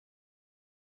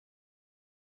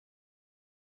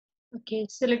Okay,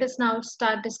 so let us now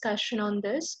start discussion on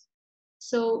this.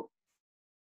 So,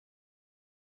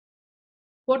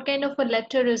 what kind of a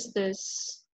letter is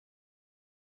this?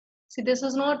 See, this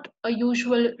is not a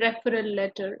usual referral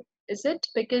letter, is it?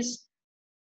 Because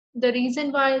the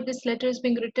reason why this letter is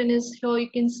being written is here you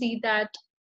can see that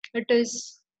it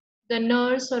is the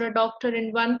nurse or a doctor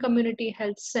in one community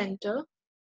health center,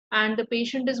 and the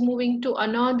patient is moving to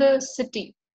another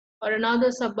city or another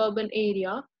suburban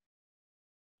area,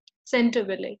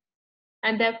 Centerville.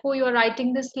 And therefore, you are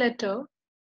writing this letter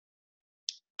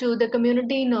to the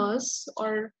community nurse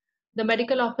or the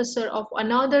medical officer of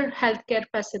another healthcare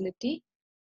facility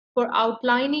for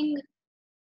outlining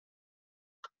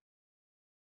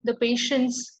the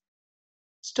patient's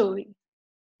story,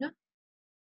 yeah?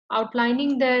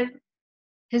 Outlining their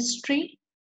history,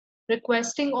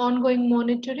 requesting ongoing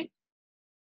monitoring.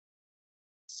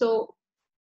 So,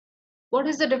 what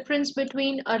is the difference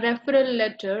between a referral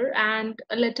letter and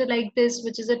a letter like this,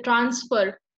 which is a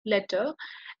transfer letter?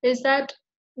 Is that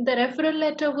the referral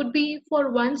letter would be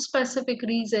for one specific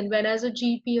reason, when as a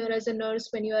GP or as a nurse,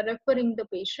 when you are referring the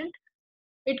patient,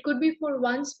 it could be for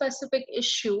one specific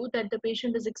issue that the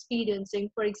patient is experiencing,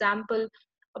 for example,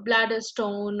 a bladder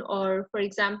stone, or for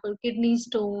example, kidney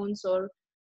stones, or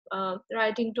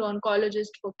writing to oncologist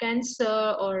for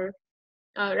cancer, or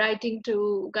writing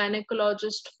to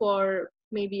gynecologist for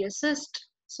maybe a cyst.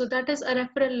 So that is a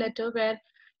referral letter where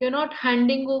you're not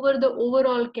handing over the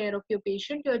overall care of your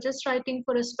patient, you're just writing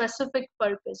for a specific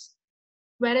purpose.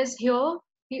 Whereas here,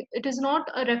 it is not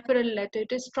a referral letter,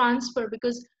 it is transfer,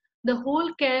 because the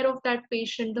whole care of that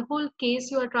patient, the whole case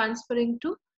you are transferring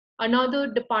to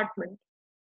another department.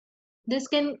 This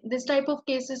type of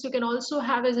cases you can also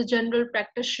have as a general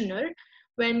practitioner,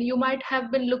 when you might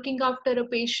have been looking after a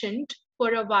patient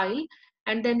for a while,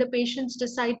 and then the patients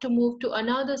decide to move to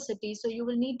another city, so you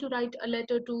will need to write a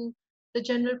letter to the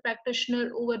general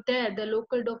practitioner over there, the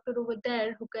local doctor over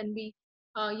there, who can be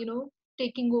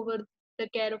taking over the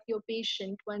care of your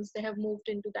patient once they have moved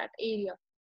into that area.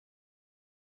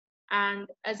 And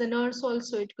as a nurse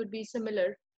also, it could be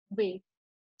similar way.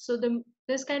 So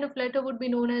this kind of letter would be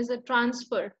known as a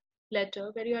transfer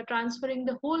letter, where you are transferring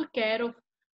the whole care of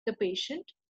the patient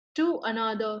to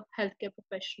another healthcare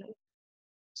professional.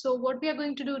 So what we are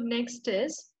going to do next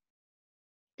is,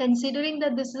 considering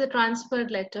that this is a transfer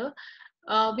letter,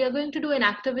 we are going to do an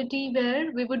activity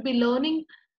where we would be learning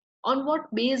on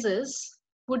what basis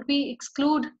would we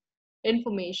exclude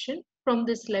information from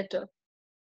this letter.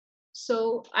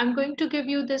 So I'm going to give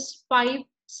you this 5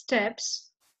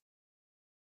 steps,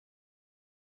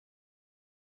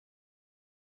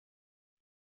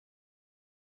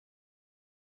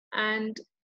 and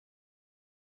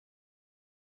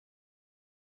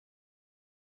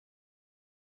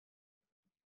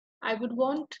I would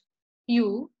want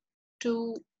you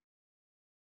to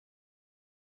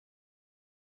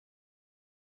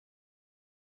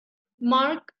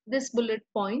mark this bullet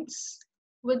points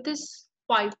with this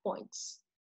 5 points.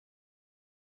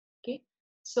 Okay,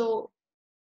 so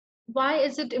why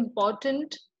is it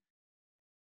important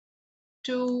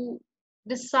to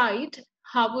decide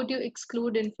how would you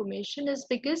exclude information, is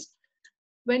because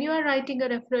when you are writing a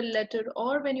referral letter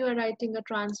or when you are writing a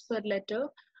transfer letter,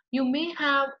 you may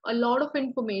have a lot of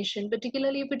information.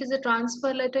 Particularly if it is a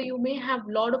transfer letter, you may have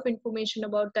a lot of information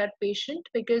about that patient,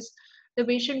 because the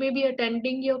patient may be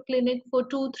attending your clinic for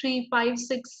 2, 3, 5,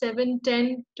 6, 7,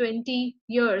 10, 20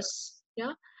 years.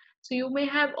 Yeah. So you may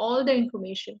have all the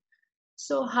information.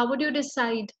 So how would you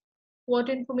decide what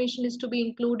information is to be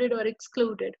included or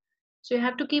excluded? So you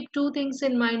have to keep two things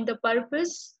in mind: the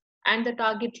purpose and the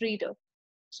target reader.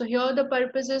 So here the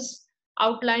purpose is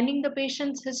outlining the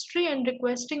patient's history and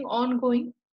requesting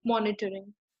ongoing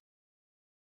monitoring.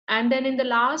 And then in the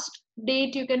last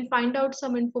date, you can find out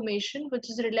some information which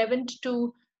is relevant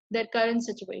to their current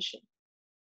situation.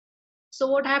 So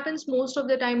what happens most of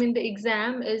the time in the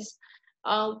exam is,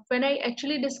 when I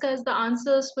actually discuss the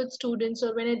answers with students,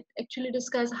 or when I actually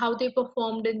discuss how they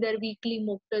performed in their weekly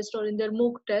mock test or in their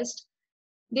mock test,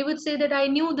 they would say that I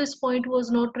knew this point was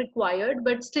not required,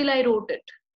 but still I wrote it.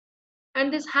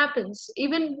 And this happens,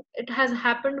 even it has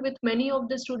happened with many of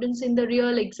the students in the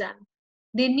real exam.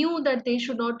 They knew that they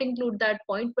should not include that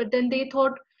point, but then they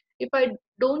thought, if I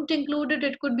don't include it,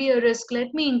 it could be a risk,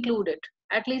 let me include it,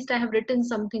 at least I have written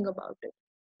something about it.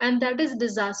 And that is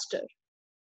disaster.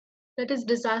 That is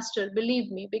disaster, believe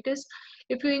me, because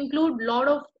if you include a lot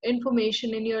of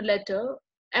information in your letter,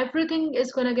 everything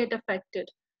is going to get affected,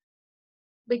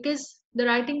 because the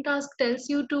writing task tells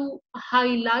you to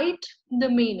highlight the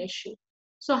main issue.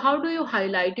 So how do you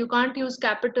highlight? You can't use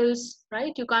capitals,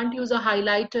 right? You can't use a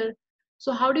highlighter.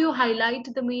 So how do you highlight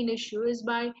the main issue is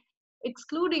by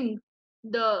excluding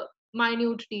the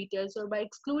minute details or by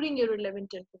excluding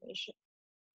irrelevant information.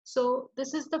 So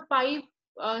this is the five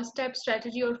step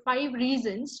strategy or five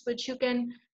reasons which you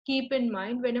can keep in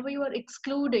mind whenever you are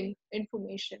excluding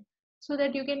information, so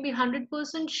that you can be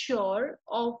 100% sure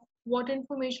of what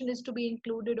information is to be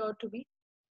included or to be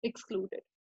excluded.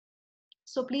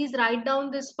 So please write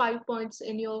down these 5 points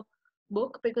in your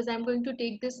book, because I'm going to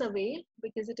take this away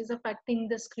because it is affecting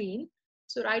the screen.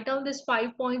 So write down these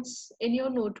 5 points in your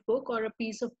notebook or a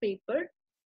piece of paper.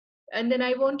 And then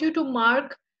I want you to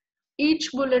mark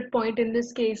each bullet point in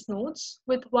this case notes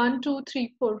with 1, 2,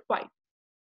 3, 4, 5.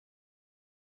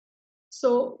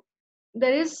 So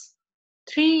there is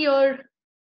 3-year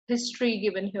history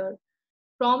given here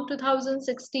from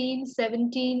 2016,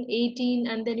 17, 18,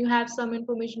 and then you have some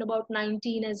information about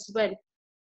 19 as well.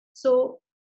 So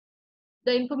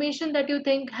the information that you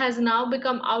think has now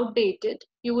become outdated,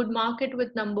 you would mark it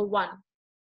with number 1.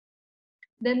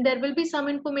 Then there will be some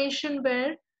information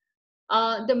where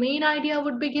the main idea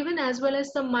would be given, as well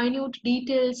as some minute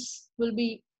details will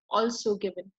be also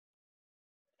given.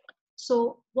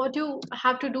 So what you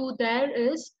have to do there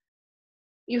is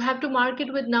you have to mark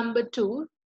it with number 2,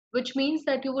 which means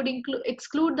that you would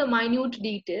exclude the minute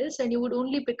details and you would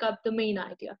only pick up the main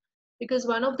idea. Because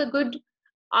one of the good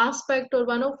aspect or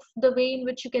one of the way in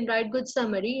which you can write good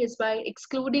summary is by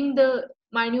excluding the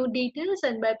minute details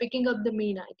and by picking up the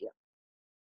main idea.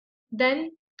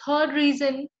 Then third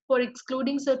reason for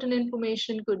excluding certain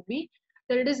information could be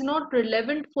that it is not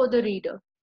relevant for the reader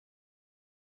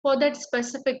for that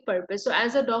specific purpose. So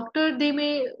as a doctor, they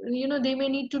may, they may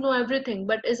need to know everything,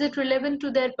 but is it relevant to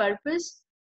their purpose?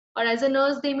 Or as a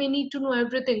nurse, they may need to know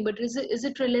everything, but is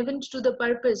it relevant to the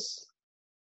purpose?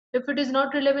 If it is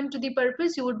not relevant to the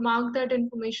purpose, you would mark that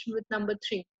information with number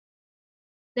 3.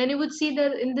 Then you would see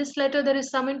that in this letter there is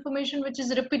some information which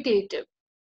is repetitive.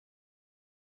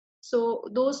 So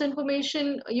those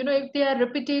information, if they are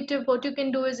repetitive, what you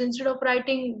can do is, instead of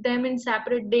writing them in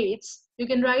separate dates, you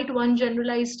can write one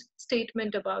generalized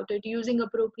statement about it using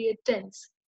appropriate tense.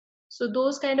 So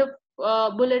those kind of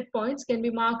bullet points can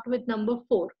be marked with number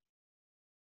 4.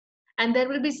 And there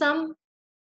will be some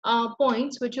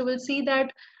points which you will see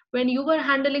that when you were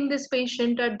handling this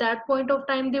patient at that point of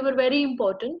time, they were very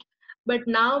important. But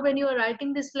now when you are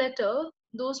writing this letter,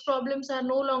 those problems are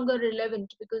no longer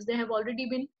relevant because they have already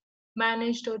been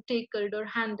managed or tackled or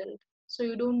handled. So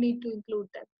you don't need to include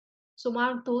them. So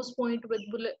mark those points with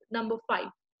bullet number 5,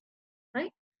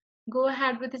 right? Go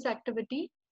ahead with this activity.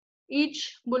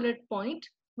 Each bullet point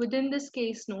within this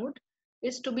case note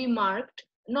is to be marked,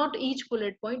 not each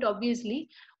bullet point, obviously,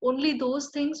 only those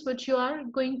things which you are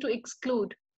going to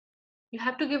exclude. You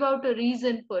have to give out a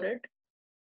reason for it.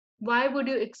 Why would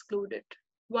you exclude it?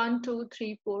 1, 2,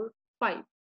 3, 4, 5.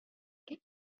 Okay,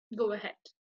 go ahead.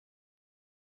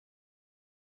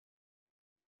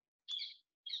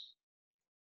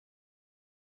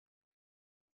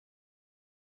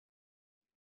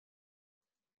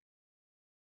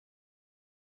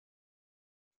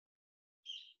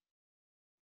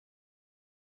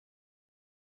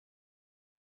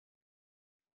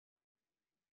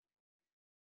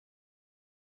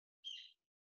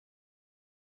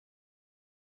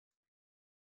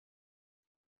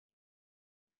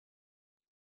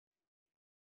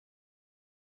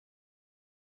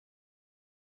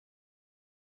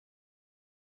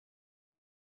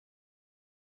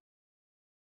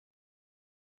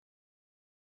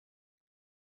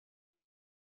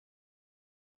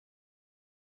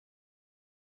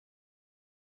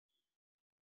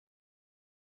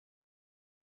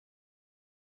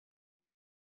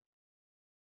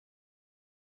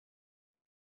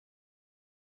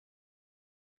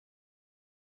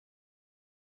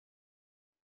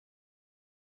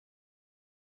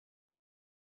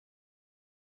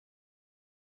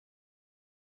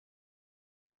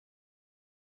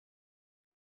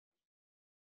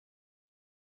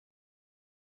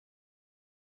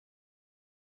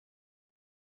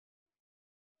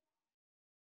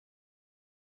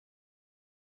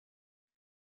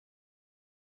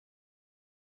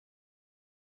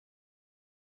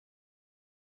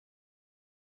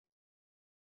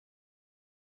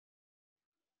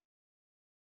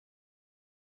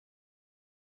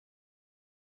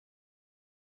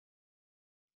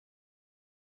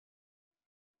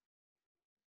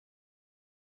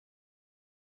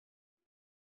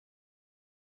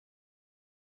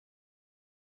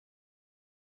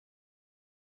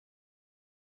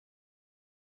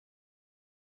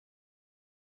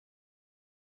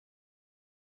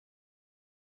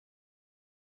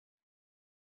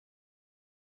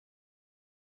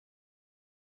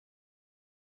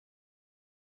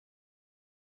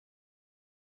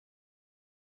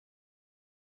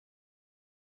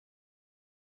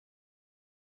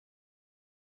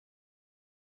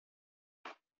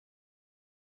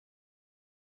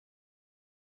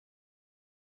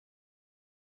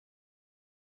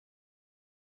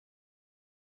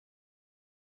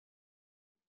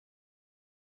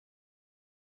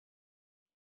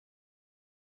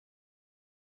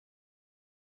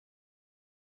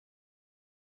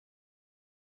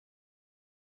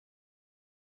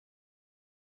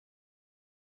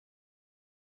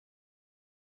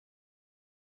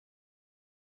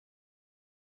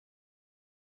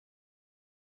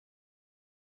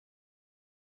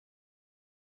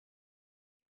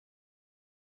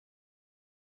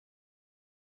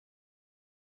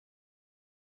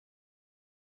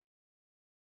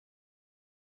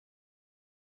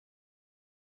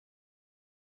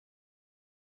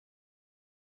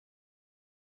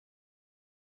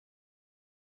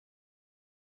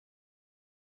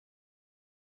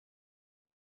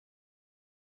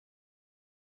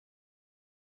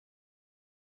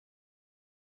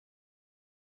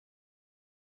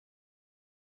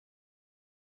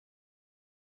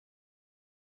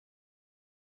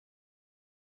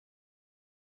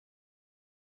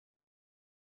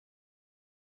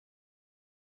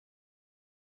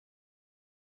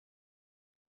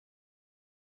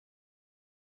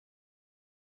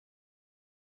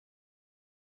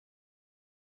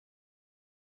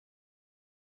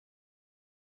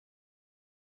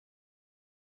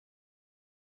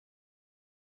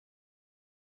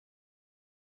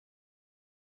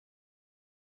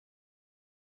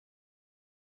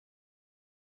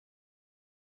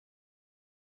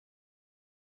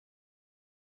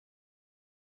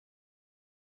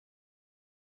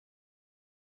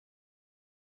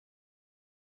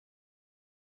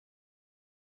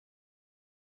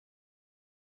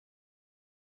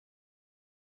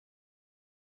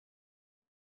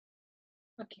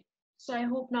 Okay. So I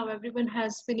hope now everyone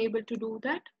has been able to do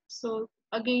that. So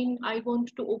again, I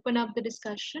want to open up the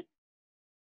discussion.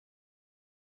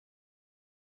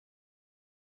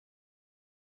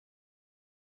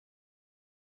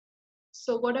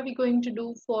 So what are we going to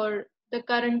do for the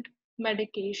current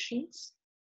medications?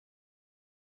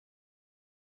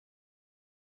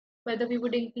 Whether we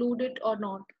would include it or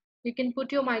not. You can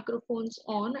put your microphones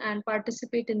on and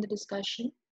participate in the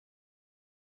discussion.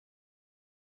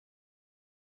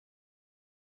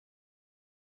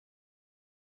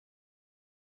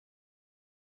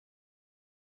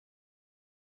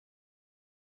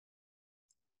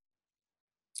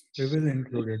 We will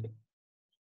include it.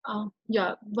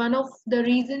 Yeah, one of the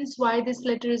reasons why this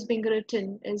letter is being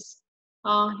written is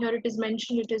here it is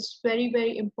mentioned it is very,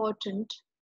 very important,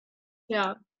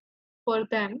 yeah, for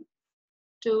them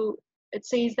to, it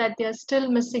says that they are still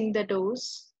missing the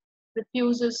dose,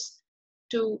 refuses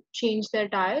to change their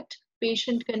diet,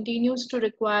 patient continues to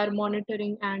require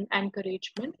monitoring and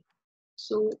encouragement.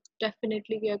 So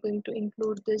definitely we are going to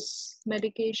include this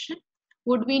medication.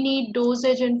 Would we need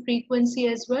dosage and frequency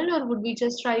as well, or would we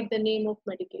just write the name of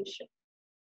medication?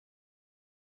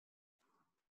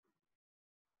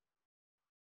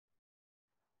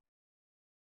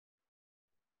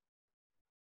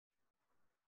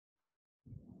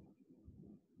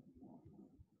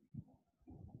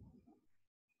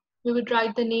 We would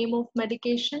write the name of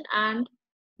medication and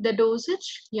the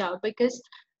dosage. Yeah, because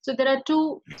so there are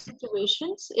two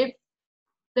situations. If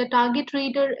the target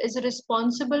reader is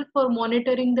responsible for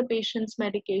monitoring the patient's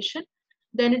medication,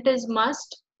 then it is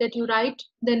must that you write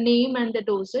the name and the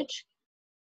dosage.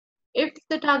 If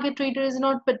the target reader is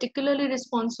not particularly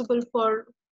responsible for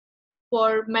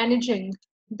managing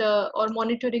the or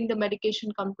monitoring the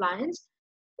medication compliance,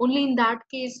 only in that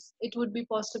case it would be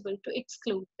possible to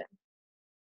exclude them.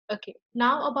 Okay,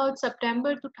 now about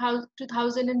September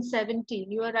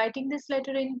 2017. You are writing this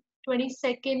letter in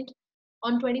 22nd,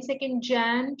 on 22nd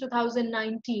Jan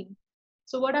 2019.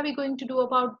 So what are we going to do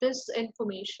about this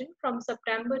information from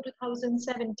September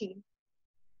 2017?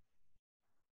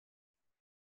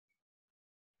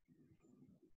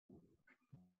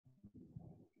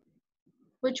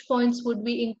 Which points would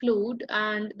we include,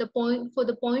 and the point for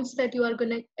the points that you are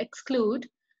going to exclude,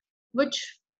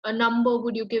 which a number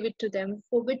would you give it to them?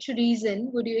 For which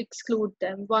reason would you exclude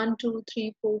them? One, two,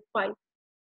 three, four, five.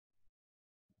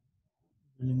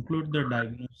 We'll include the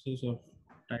diagnosis of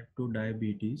type 2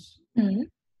 diabetes. Hmm.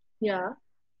 Yeah.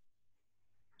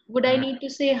 Would I And need to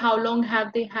say how long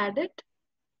have they had it?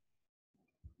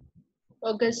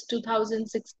 August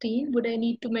 2016. Would I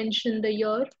need to mention the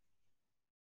year?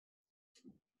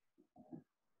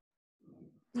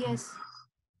 Yes.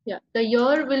 Yeah, the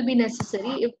year will be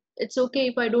necessary. If it's okay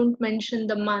if I don't mention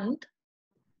the month.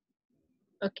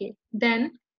 Okay.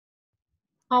 Then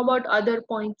how about other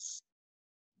points?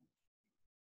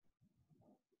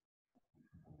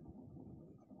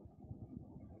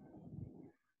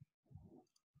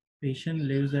 patient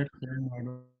lives at home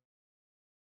or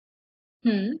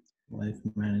Hmm. wife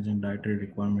managing dietary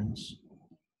requirements.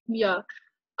 Yeah.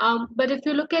 But if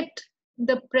you look at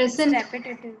the It's present,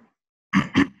 repetitive.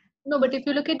 no, but if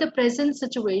you look at the present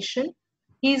situation,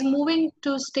 he's moving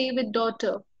to stay with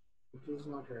daughter. It is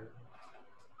not relevant.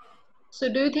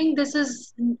 So do you think this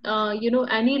is,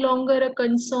 any longer a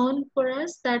concern for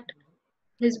us that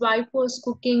his wife was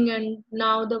cooking and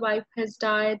now the wife has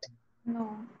died?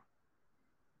 No.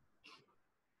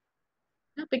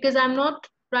 Because I'm not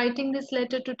writing this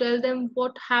letter to tell them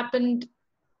what happened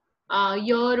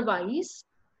year wise.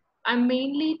 I'm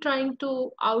mainly trying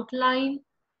to outline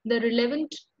the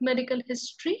relevant medical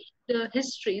history,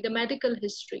 the medical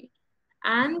history,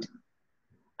 and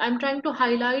I'm trying to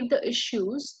highlight the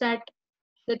issues that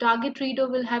the target reader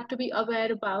will have to be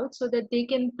aware about so that they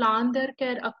can plan their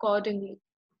care accordingly.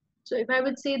 So if I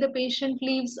would say the patient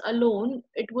leaves alone,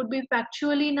 it would be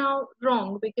factually now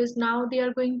wrong because now they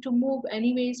are going to move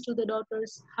anyways to the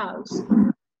daughter's house.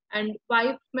 And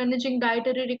wife managing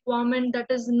dietary requirement,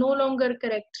 that is no longer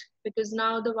correct because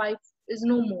now the wife is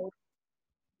no more.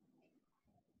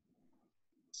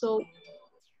 So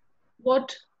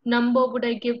what number would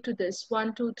I give to this?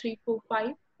 One, two, three, four,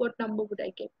 five. What number would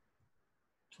I give?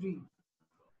 3.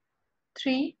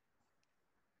 Three.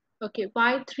 Okay,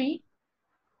 why three?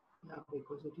 Yeah,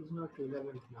 because it is not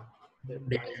relevant now.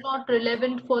 It is not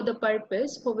relevant for the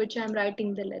purpose for which I'm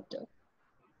writing the letter.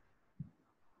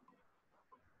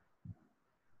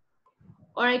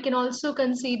 Or I can also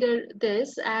consider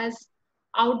this as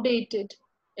outdated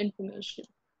information.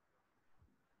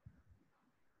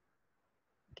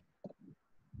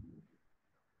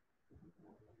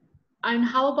 And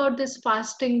how about this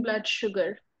fasting blood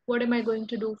sugar? What am I going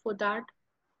to do for that?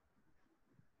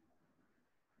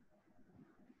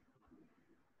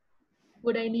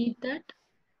 Would I need that?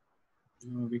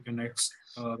 we can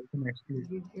exclude.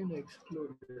 We can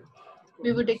exclude it.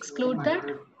 We would So it exclude that?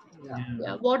 matter. Yeah, Yeah.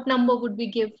 Yeah. What number would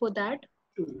we give for that?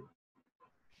 2.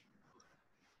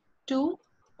 2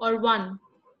 or 1?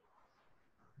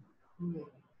 No.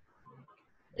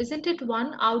 Isn't it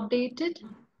 1 outdated?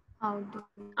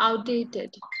 Outdated.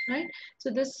 Outdated, right? So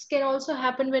this can also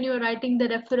happen when you are writing the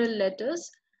referral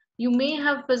letters. You may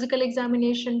have physical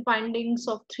examination findings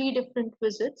of 3 different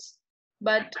visits,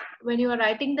 but when you are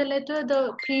writing the letter,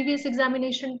 the previous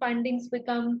examination findings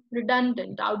become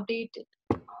redundant, outdated.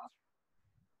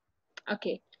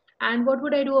 Okay. And what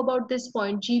would I do about this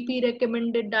point? GP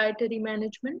recommended dietary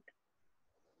management?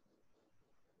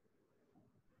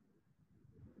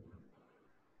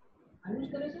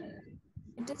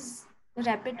 It is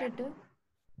repetitive.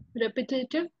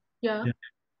 Repetitive? Yeah. Yeah.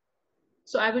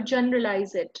 So I would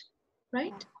generalize it,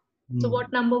 right? So Hmm.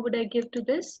 what number would I give to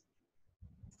this?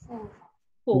 4.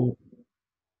 4.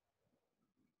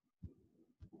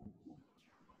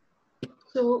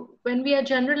 So when we are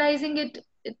generalizing it,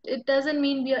 it doesn't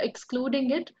mean we are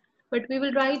excluding it, but we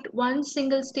will write one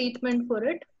single statement for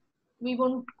it. We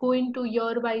won't go into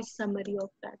year-wise summary of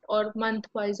that or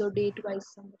month-wise or date-wise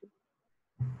summary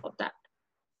of that.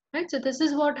 Right? So this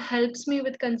is what helps me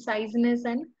with conciseness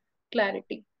and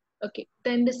clarity. Okay.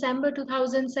 Then December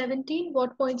 2017,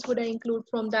 what points would I include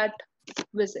from that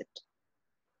visit?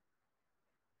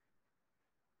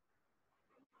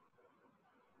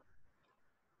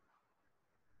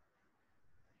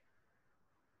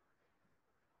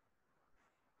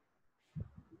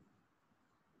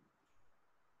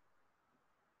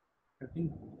 I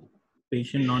think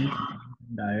patient non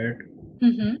diet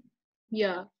Mm-hmm.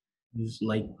 Yeah. is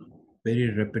like very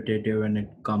repetitive and it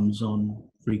comes on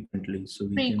frequently. So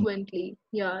we can. Frequently,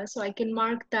 yeah. So I can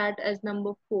mark that as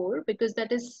number 4 because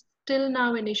that is still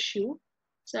now an issue.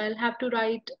 So I'll have to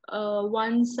write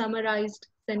one summarized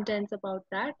sentence about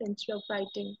that instead of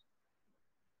writing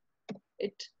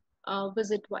it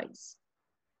visit wise.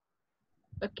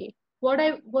 Okay.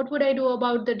 What would I do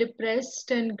about the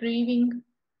depressed and grieving?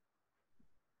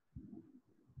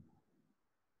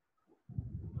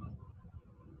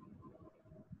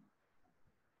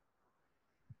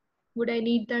 Would I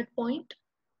need that point?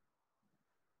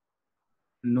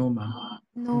 No, ma'am.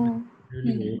 No.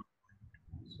 Really Mhm. old.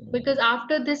 So Because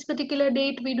after this particular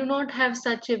date, we do not have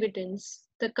such evidence.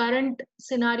 The current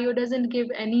scenario doesn't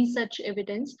give any such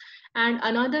evidence. And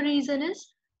another reason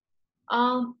is,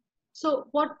 so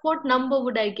what number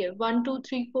would I give? 1, 2,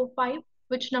 3, 4, 5.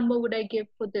 Which number would I give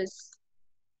for this?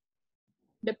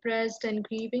 Depressed and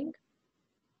grieving?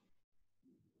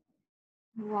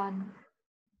 1.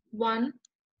 1.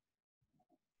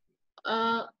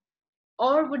 Uh,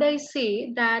 or would I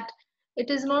say that it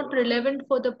is not relevant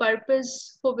for the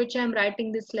purpose for which I'm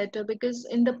writing this letter, because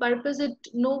in the purpose it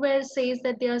nowhere says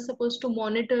that they are supposed to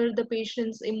monitor the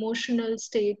patient's emotional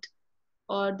state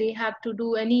or they have to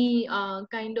do any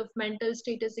kind of mental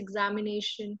status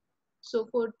examination. So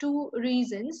for 2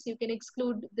 reasons, you can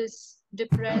exclude this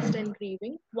depressed and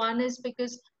grieving. One is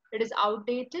because it is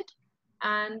outdated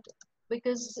and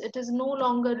because it is no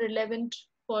longer relevant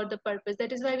for the purpose.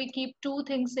 That is why we keep 2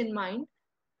 things in mind: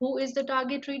 who is the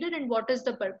target reader and what is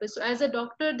the purpose. So as a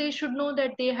doctor, they should know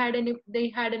that they had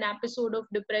an episode of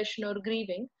depression or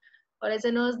grieving, or as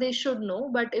a nurse they should know.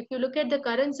 But if you look at the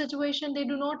current situation, they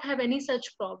do not have any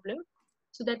such problem.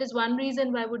 So that is one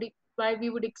reason why we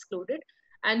would exclude it.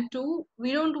 And two,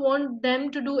 we don't want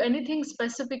them to do anything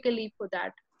specifically for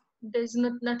that. There's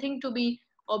nothing to be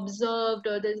observed,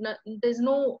 or there's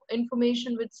no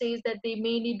information which says that they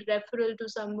may need referral to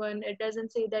someone. It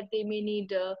doesn't say that they may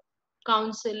need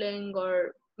counseling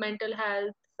or mental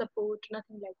health support,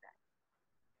 nothing like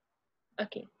that.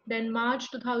 Okay, then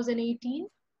March 2018,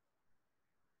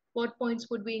 what points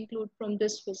would we include from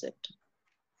this visit?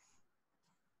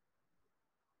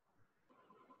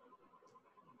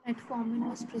 Metformin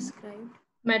was prescribed.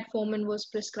 Metformin was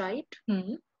prescribed.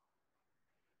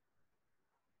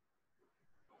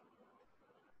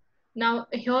 Now,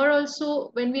 here also,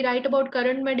 when we write about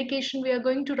current medication, we are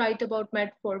going to write about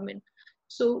metformin.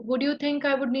 So, would you think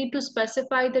I would need to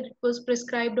specify that it was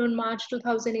prescribed on March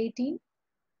 2018?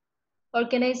 Or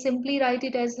can I simply write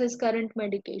it as his current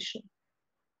medication?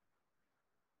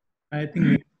 I think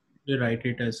we can write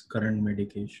it as current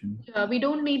medication. Yeah, we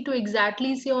don't need to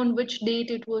exactly say on which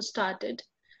date it was started.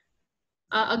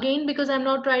 Again, because I'm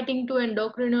not writing to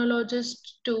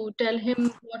endocrinologist to tell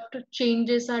him what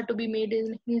changes are to be made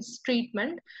in his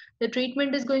treatment. The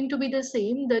treatment is going to be the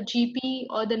same. The GP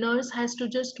or the nurse has to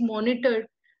just monitor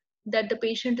that the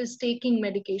patient is taking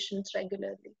medications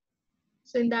regularly.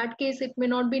 So in that case, it may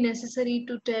not be necessary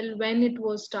to tell when it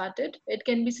was started. It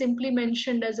can be simply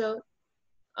mentioned as a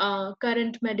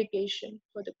current medication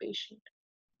for the patient.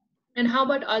 And how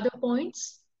about other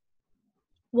points?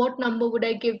 What number would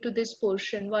I give to this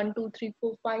portion? 1, 2, 3,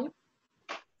 4, 5,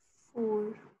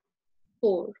 4.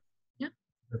 4. Yeah,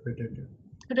 Repetitive.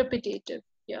 repetitive.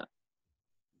 Yeah.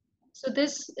 So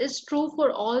this is true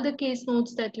for all the case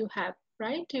notes that you have,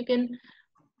 right? You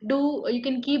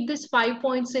can keep this 5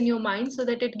 points in your mind so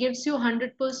that it gives you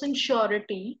 100%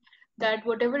 surety that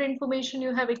whatever information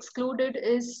you have excluded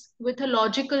is with a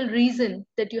logical reason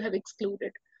that you have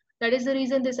excluded. That is the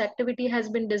reason this activity has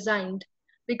been designed,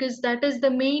 because that is the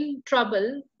main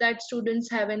trouble that students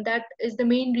have, and that is the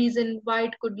main reason why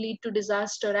it could lead to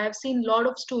disaster. I have seen a lot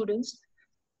of students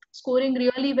scoring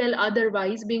really well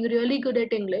otherwise, being really good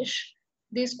at English,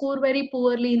 they score very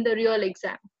poorly in the real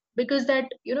exam, because that,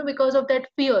 because of that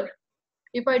fear.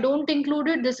 If I don't include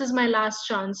it, this is my last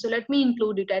chance, so let me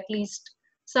include it, at least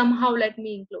somehow let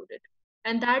me include it.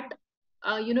 And that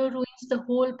ruins the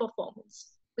whole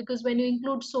performance, because when you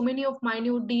include so many of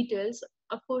minute details,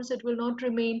 of course it will not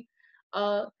remain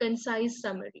a concise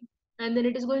summary, and then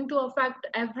it is going to affect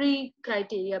every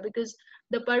criteria, because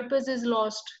the purpose is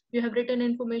lost. You have written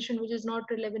information which is not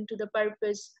relevant to the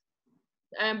purpose,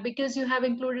 because you have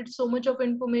included so much of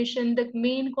information, the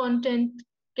main content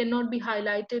cannot be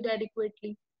highlighted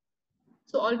adequately.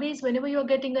 So always, whenever you're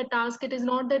getting a task, it is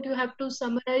not that you have to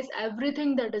summarize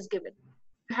everything that is given.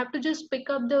 You have to just pick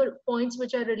up the points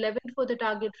which are relevant for the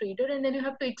target reader, and then you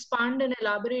have to expand and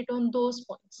elaborate on those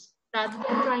points rather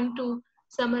than trying to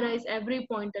summarize every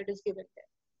point that is given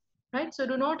there. Right? So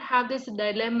do not have this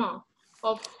dilemma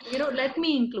of, let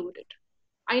me include it.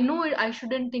 I know I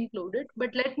shouldn't include it, but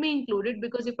let me include it,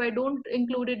 because if I don't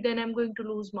include it, then I'm going to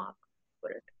lose mark for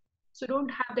it. So don't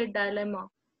have that dilemma.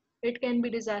 It can be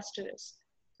disastrous.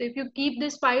 So if you keep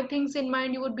these 5 things in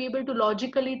mind, you would be able to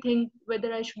logically think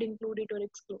whether I should include it or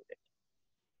exclude it.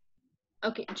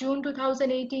 Okay, June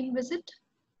 2018 visit.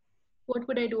 What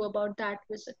would I do about that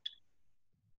visit?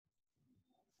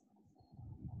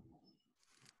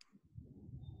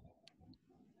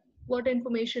 What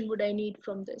information would I need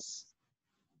from this?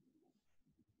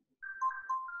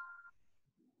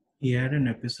 He had an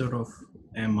episode of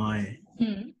MI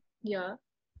Yeah.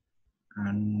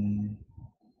 and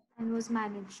was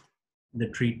managed. the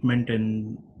treatment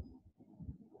and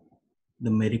the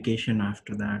medication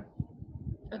after that.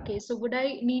 Okay, so would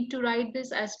I need to write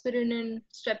this aspirin and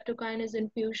streptokinase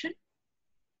infusion?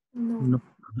 No. No,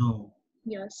 No.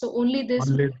 Yeah, so only this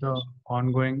only the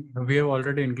ongoing. We have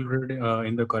already included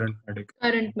in the current medical.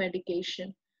 current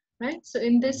medication, right? So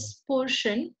in this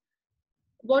portion,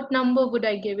 what number would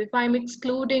I give if I'm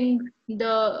excluding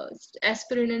the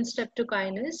aspirin and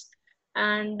streptokinase?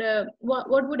 And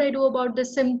what would I do about the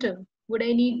symptom? Would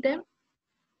I need them?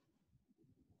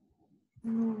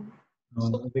 No. So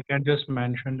No. We can just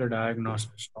mention the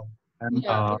diagnosis of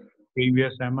yeah,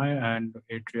 previous MI and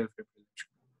atrial fibrillation.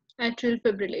 atrial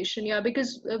fibrillation. Yeah,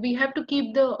 because we have to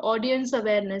keep the audience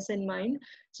awareness in mind.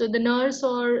 So the nurse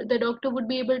or the doctor would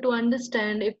be able to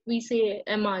understand if we say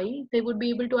MI, they would be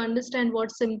able to understand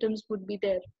what symptoms would be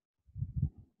there.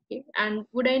 Okay. And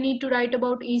would I need to write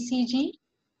about ECG?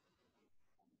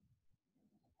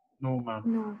 No, ma'am.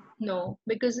 No. No,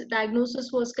 because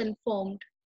diagnosis was confirmed.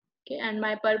 Okay, and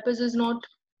my purpose is not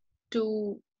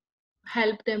to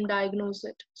help them diagnose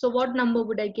it. So what number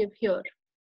would I give here?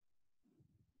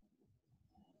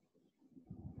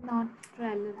 Not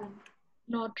relevant.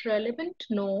 Not relevant?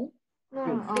 No.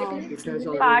 No. It has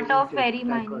already Part been of very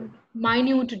tackled.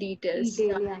 minute Minute details.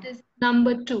 detail. Yeah, Yeah. it is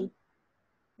number 2.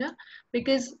 Yeah,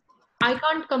 because I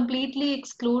can't completely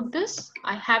exclude this.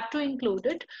 I have to include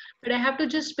it, but I have to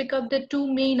just pick up the 2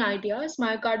 main ideas: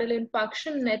 myocardial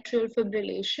infarction and atrial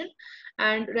fibrillation,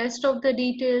 and rest of the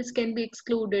details can be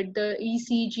excluded: the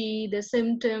ECG, the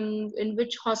symptom, in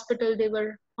which hospital they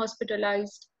were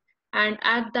hospitalized, and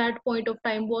at that point of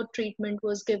time what treatment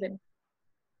was given.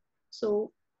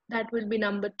 So that will be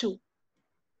number 2.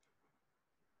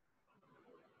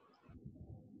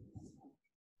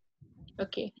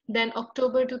 Okay, then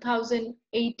October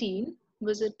 2018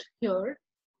 visit here,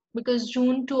 because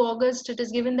June to August it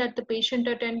is given that the patient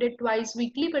attended twice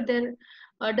weekly, but there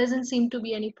doesn't seem to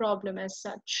be any problem as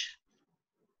such.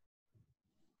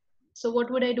 So what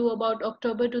would I do about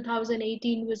October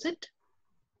 2018 visit?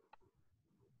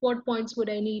 What points would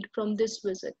I need from this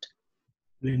visit?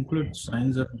 Will include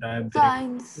signs of diabetic.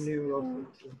 Science.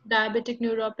 Neuropathy. Diabetic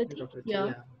neuropathy? Neuropathy,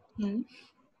 Yeah. yeah.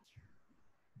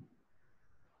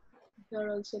 Here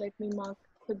also let me mark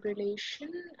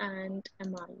fibrillation and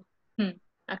MI.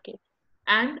 Okay.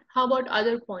 And how about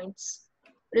other points?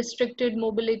 Restricted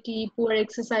mobility, poor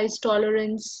exercise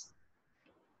tolerance,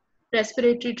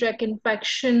 respiratory tract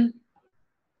infection.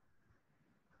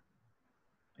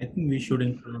 I think we should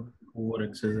include over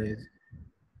exercise.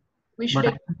 We should.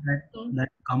 But I think that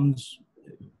comes,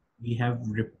 we have,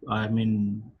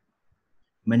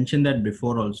 mentioned that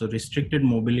before also. Restricted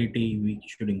mobility, we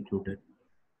should include it.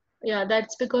 Yeah,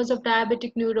 that's because of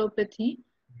diabetic neuropathy.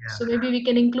 Yeah. So maybe we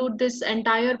can include this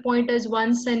entire point as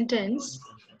one sentence.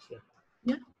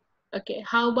 Yeah. Okay.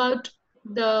 How about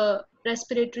the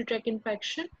respiratory tract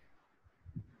infection?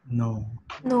 No.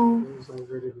 No.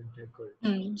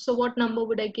 So what number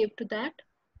would I give to that?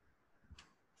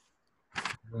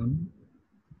 1.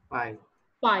 5.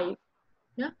 5.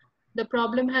 Yeah. The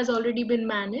problem has already been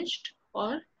managed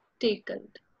or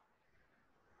tackled.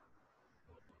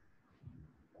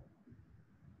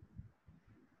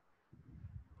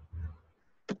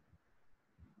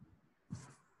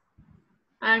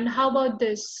 And how about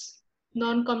this?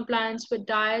 Non-compliance with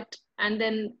diet and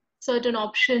then certain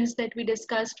options that we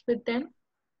discussed with them.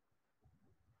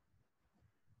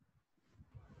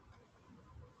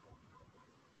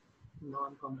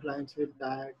 Non-compliance with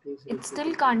diet is. It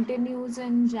still continues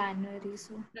in January.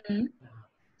 So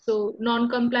So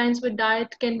non-compliance with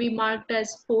diet can be marked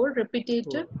as 4,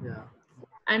 repetitive. Yeah.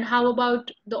 And how about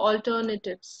the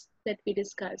alternatives that we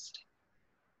discussed?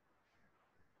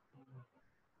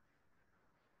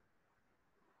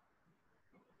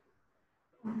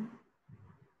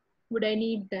 Would I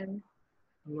need them?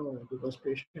 No, because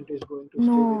patient is going to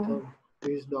No. stay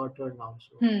with his daughter now.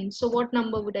 So what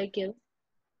number would I give?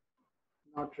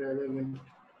 Not relevant.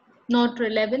 Not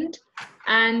relevant.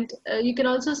 And you can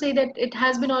also say that it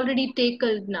has been already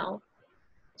tackled now.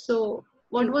 So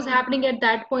what was happening at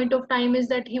that point of time is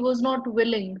that he was not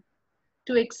willing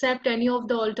to accept any of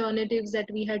the alternatives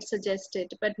that we had suggested.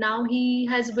 But now he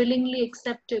has willingly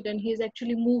accepted and he is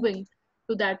actually moving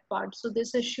to that part. So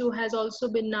this issue has also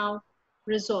been now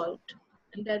resolved.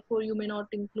 And therefore you may not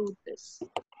include this.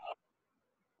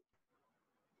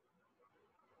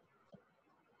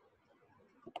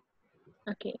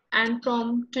 Okay. And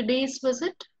from today's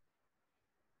visit?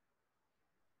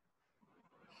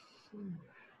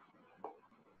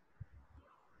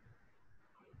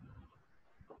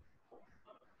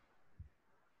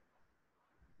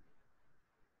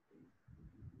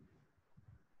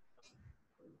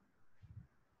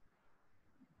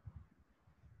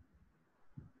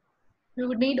 We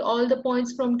would need all the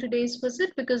points from today's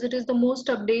visit because it is the most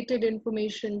updated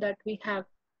information that we have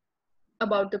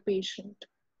about the patient.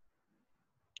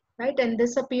 Right? And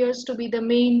this appears to be the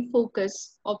main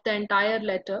focus of the entire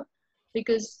letter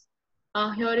because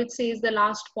here it says the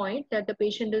last point that the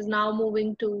patient is now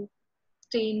moving to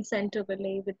stay in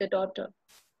Centerville with the daughter.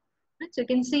 Right? So you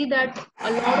can see that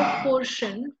a lot of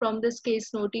portion from this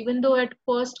case note, even though at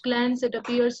first glance it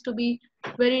appears to be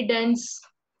very dense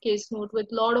case note with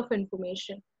a lot of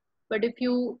information. But if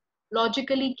you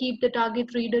logically keep the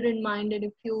target reader in mind and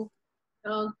if you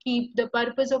keep the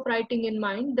purpose of writing in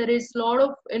mind, there is a lot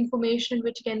of information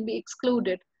which can be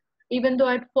excluded. Even though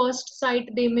at first sight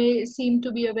they may seem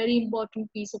to be a very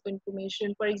important piece of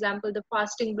information. For example, the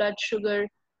fasting blood sugar,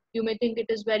 you may think it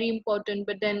is very important,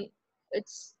 but then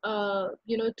it's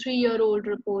 3-year-old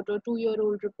report or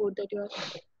 2-year-old report that you're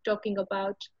talking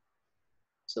about.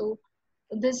 So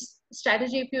this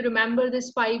strategy, if you remember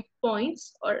this 5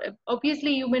 points, or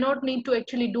obviously you may not need to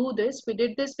actually do this. We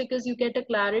did this because you get a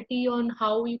clarity on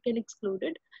how you can exclude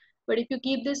it. But if you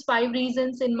keep these 5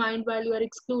 reasons in mind while you are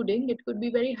excluding, it could be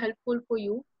very helpful for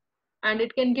you. And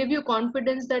it can give you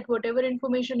confidence that whatever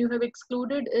information you have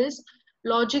excluded is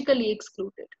logically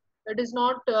excluded. That is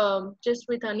not just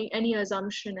with any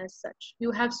assumption as such.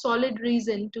 You have solid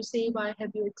reason to say why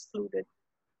have you excluded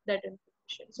that information.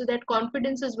 So that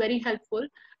confidence is very helpful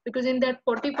because in that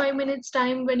 45 minutes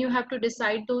time when you have to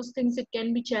decide those things, it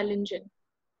can be challenging.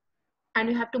 And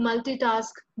you have to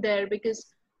multitask there because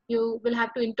you will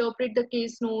have to interpret the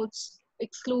case notes,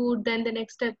 exclude, then the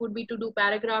next step would be to do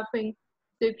paragraphing.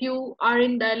 So if you are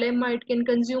in dilemma, it can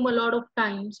consume a lot of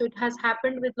time. So it has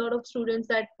happened with a lot of students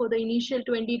that for the initial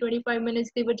 20-25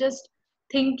 minutes, they were just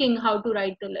thinking how to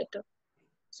write the letter.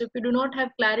 So if you do not have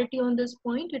clarity on this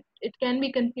point, it can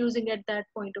be confusing at that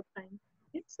point of time.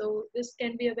 Okay? So this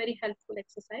can be a very helpful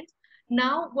exercise.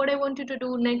 Now, what I want you to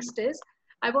do next is,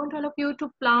 I want all of you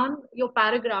to plan your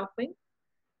paragraphing.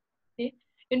 Okay?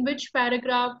 In which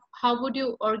paragraph, how would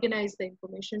you organize the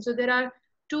information? So there are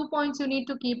 2 points you need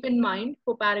to keep in mind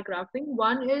for paragraphing.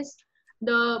 One is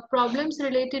the problems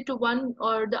related to one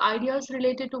or the ideas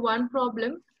related to one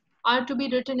problem are to be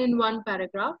written in one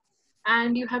paragraph.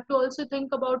 And you have to also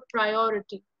think about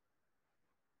priority.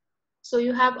 So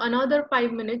you have another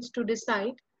 5 minutes to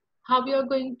decide how you're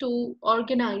going to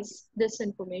organize this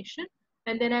information,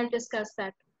 and then I'll discuss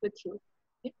that with you.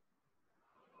 Okay?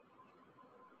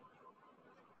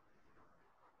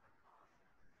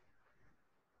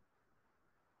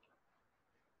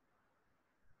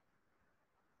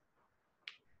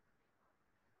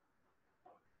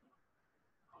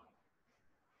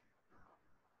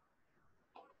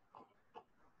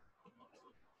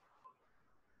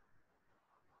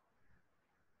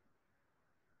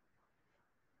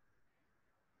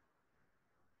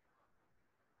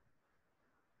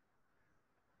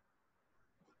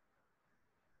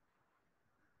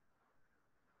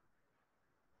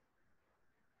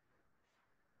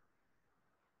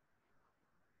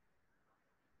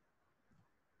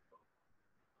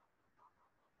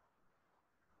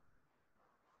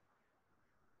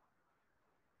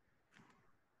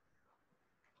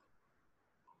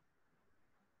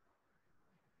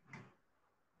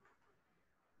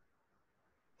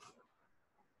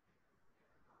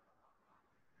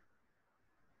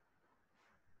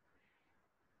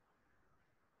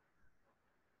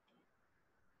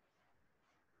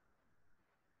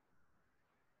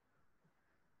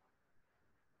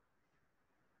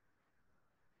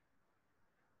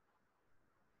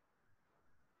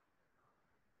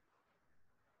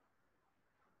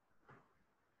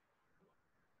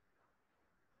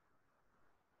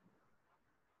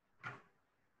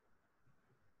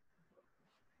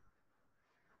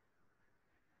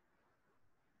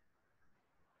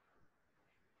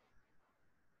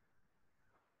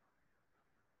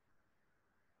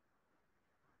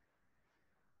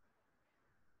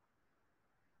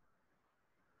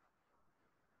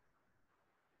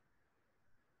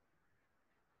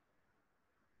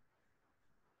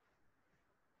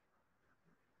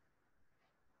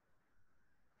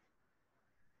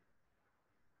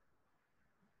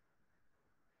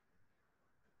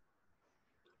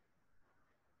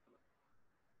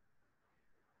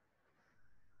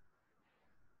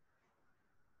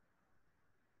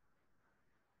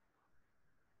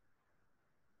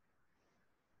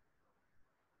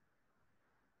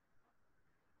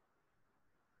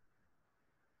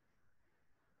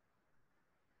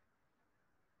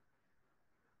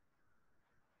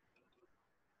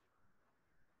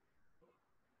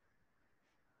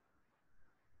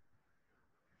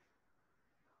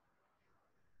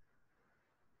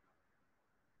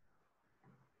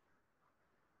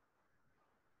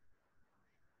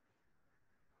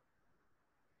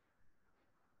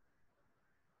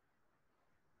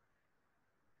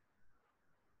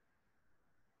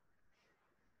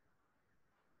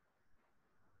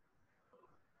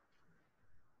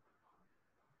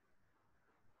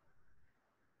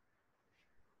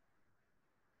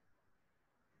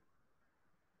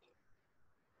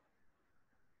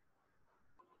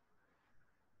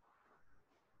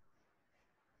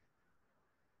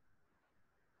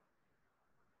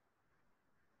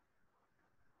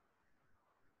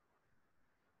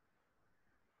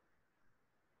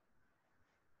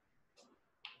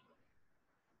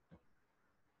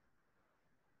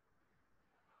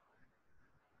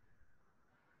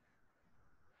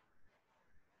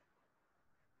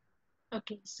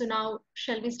 Okay, so now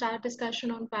shall we start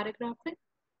discussion on paragraphing?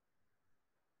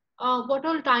 What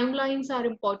all timelines are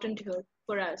important here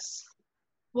for us?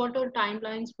 What all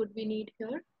timelines would we need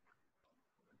here?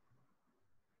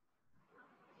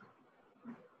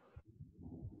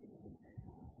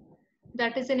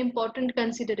 That is an important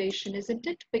consideration, isn't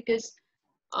it? Because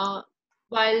uh,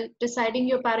 while deciding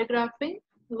your paragraphing,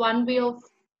 one way of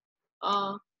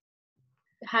uh,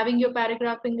 having your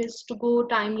paragraphing is to go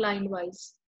timeline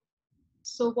wise.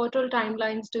 So what all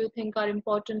timelines do you think are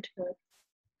important here?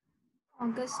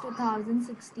 August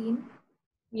 2016.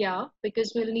 Yeah,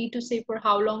 because we'll need to say for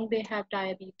how long they have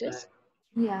diabetes.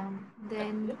 Yeah.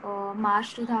 Then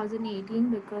March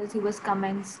 2018 because he was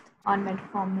commenced on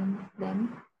metformin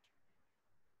then.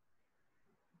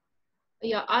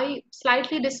 Yeah, I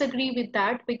slightly disagree with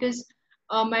that because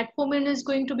metformin is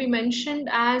going to be mentioned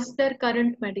as their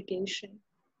current medication.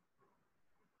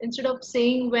 Instead of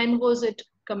saying when was it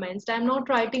commenced, I'm not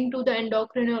writing to the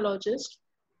endocrinologist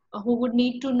who would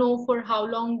need to know for how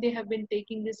long they have been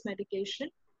taking this medication.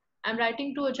 I'm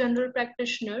writing to a general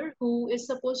practitioner who is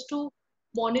supposed to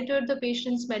monitor the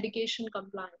patient's medication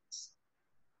compliance.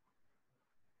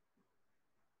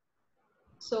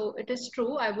 So it is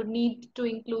true, I would need to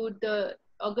include the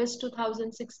August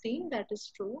 2016, that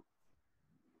is true.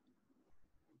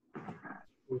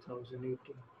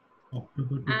 2018.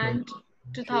 October And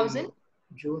 2000. 2000,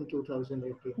 June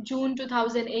 2018. June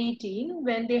 2018,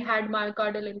 when they had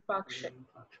myocardial infarction.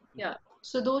 Yeah,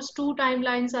 so those two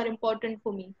timelines are important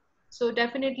for me. So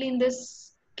definitely in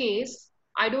this case,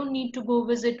 I don't need to go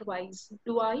visit wise,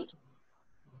 do I?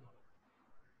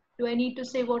 Do I need to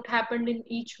say what happened in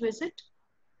each visit?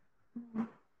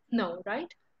 No,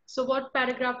 right? So what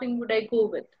paragraphing would I go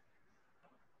with?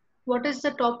 What is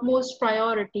the topmost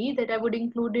priority that I would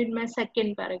include in my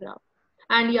second paragraph?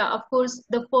 And yeah, of course,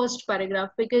 the first paragraph,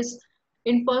 because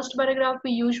in first paragraph,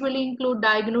 we usually include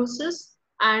diagnosis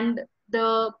and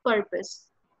the purpose.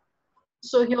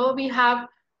 So here we have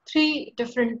three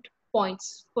different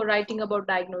points for writing about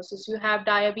diagnosis. You have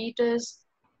diabetes,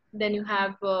 then you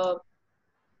have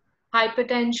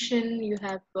hypertension, you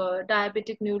have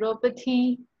diabetic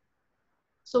neuropathy.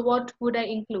 So what would I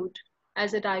include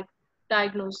as a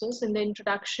diagnosis in the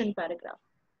introduction paragraph?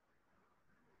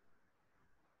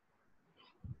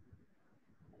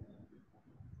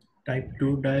 Type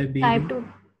 2 diabetes. Type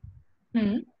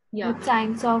 2 Yeah, with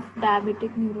signs of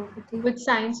diabetic neuropathy. with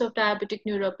signs of diabetic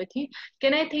neuropathy.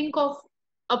 Can I think of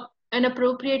an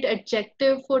appropriate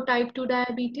adjective for type 2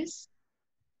 diabetes?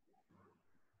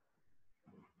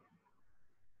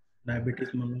 Diabetes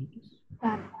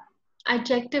mellitus.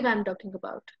 Adjective I'm talking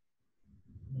about.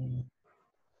 Mm.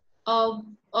 Uh,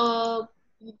 uh,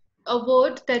 a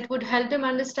word that would help them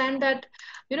understand that,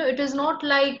 it is not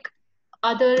like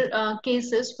other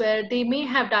cases where they may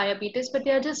have diabetes, but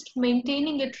they are just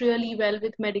maintaining it really well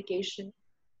with medication.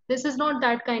 This is not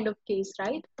that kind of case,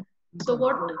 right? So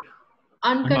what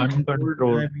uncontrolled?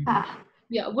 Uncontrolled. Ah,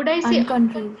 Yeah, would I say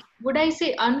uncontrolled. would I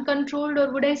say uncontrolled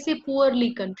or would I say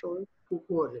poorly controlled?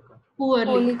 Poorly controlled. Poorly,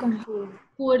 Poorly controlled.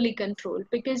 poorly controlled,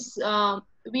 because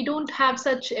we don't have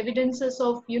such evidences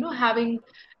of having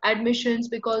admissions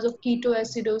because of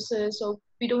ketoacidosis, or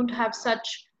we don't have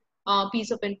such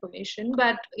piece of information.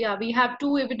 But yeah, we have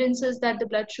two evidences that the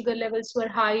blood sugar levels were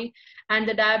high, and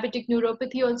the diabetic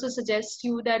neuropathy also suggests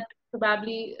you that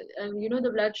probably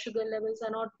the blood sugar levels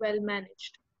are not well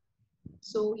managed.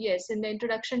 So yes, in the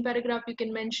introduction paragraph, you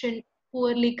can mention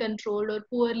poorly controlled or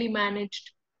poorly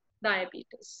managed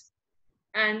diabetes.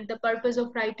 And the purpose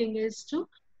of writing is to,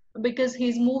 because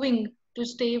he's moving to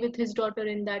stay with his daughter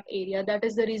in that area. That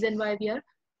is the reason why we are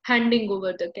handing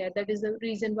over the care. That is the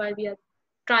reason why we are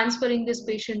transferring this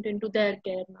patient into their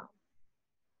care now.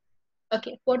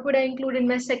 Okay, what would I include in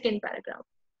my second paragraph?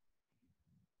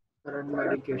 Current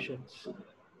medications.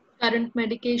 Current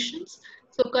medications.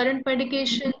 So current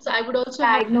medications, I would also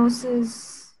have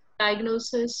Diagnosis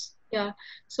diagnosis. Yeah.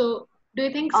 So do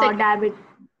you think or diabetes.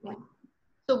 Yeah.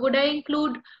 so would I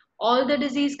include all the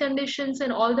disease conditions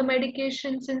and all the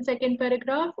medications in second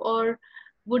paragraph, or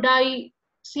would I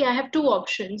see? I have two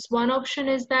options. One option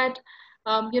is that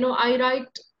I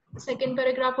write second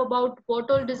paragraph about what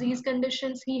all disease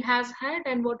conditions he has had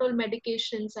and what all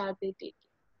medications are they taking.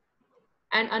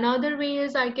 And another way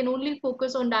is I can only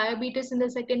focus on diabetes in the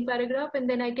second paragraph, and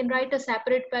then I can write a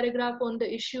separate paragraph on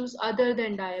the issues other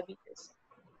than diabetes.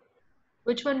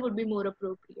 Which one would be more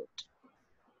appropriate?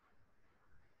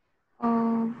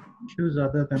 Issues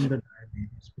other than the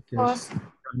diabetes, because First,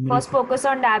 first focus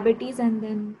on diabetes and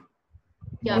then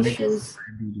Yeah, because issues.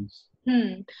 diabetes.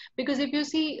 Because if you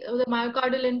see the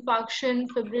myocardial infarction,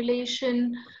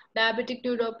 fibrillation, diabetic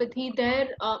neuropathy,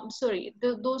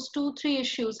 those three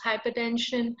issues,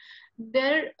 hypertension,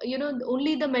 there,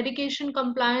 only the medication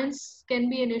compliance can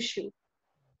be an issue.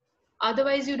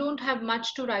 Otherwise, you don't have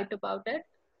much to write about it.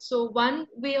 So one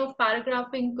way of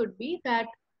paragraphing could be that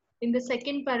in the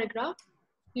second paragraph,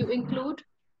 you include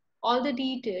all the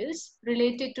details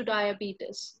related to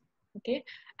diabetes. Okay.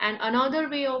 And another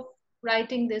way of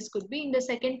writing this could be in the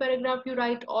second paragraph, you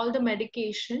write all the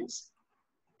medications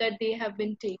that they have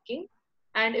been taking.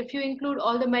 And if you include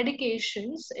all the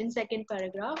medications in second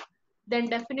paragraph, then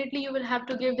definitely you will have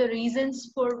to give the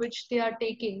reasons for which they are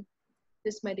taking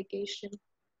this medication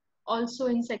also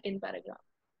in second paragraph.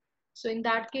 So in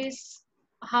that case,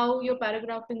 how your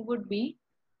paragraphing would be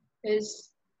is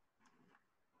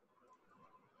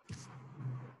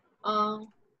all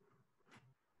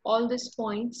these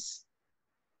points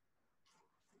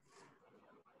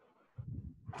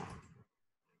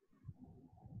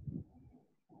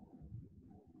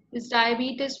is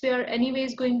diabetes we are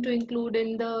anyways going to include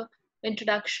in the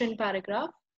introduction paragraph.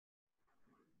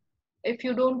 If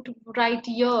you don't write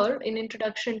year in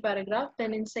introduction paragraph,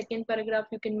 then in second paragraph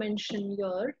you can mention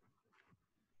year.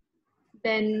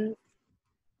 Then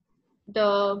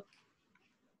the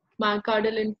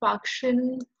myocardial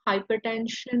infarction,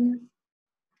 hypertension,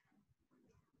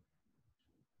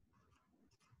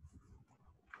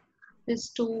 these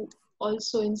two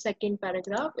also in second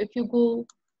paragraph. If you go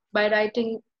by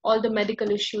writing all the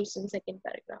medical issues in second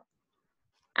paragraph.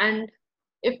 And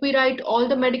if we write all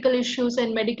the medical issues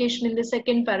and medication in the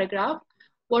second paragraph,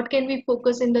 what can we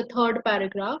focus in the third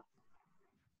paragraph?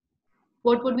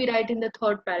 What would we write in the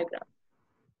third paragraph?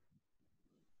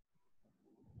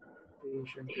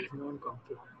 Patient is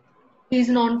non-compliant. He's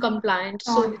non-compliant.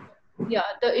 So yeah,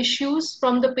 the issues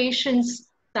from the patient's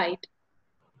side.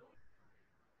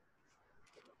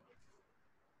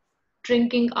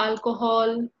 Drinking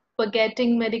alcohol,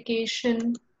 forgetting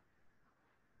medication.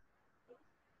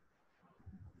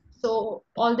 So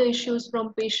all the issues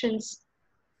from patient's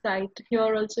side.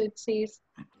 Here also it says,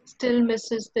 still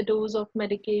misses the dose of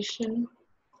medication,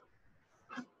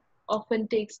 often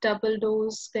takes double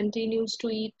dose, continues to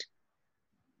eat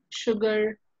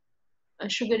sugary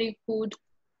food.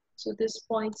 So this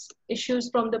points issues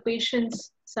from the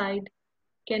patient's side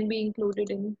can be included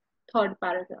in third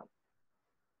paragraph.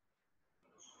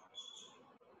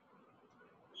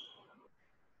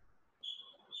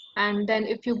 And then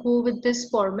if you go with this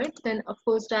format, then of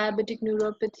course diabetic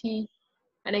neuropathy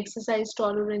and exercise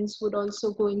tolerance would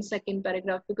also go in second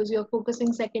paragraph, because you're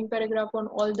focusing second paragraph on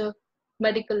all the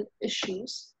medical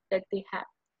issues that they have.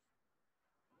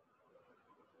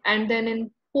 And then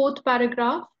in fourth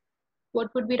paragraph,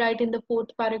 what would we write in the fourth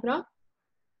paragraph?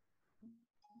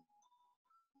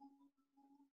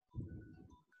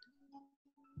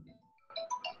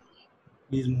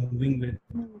 He's moving with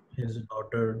his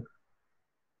daughter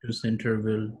to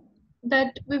Centerville.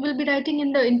 That we will be writing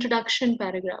in the introduction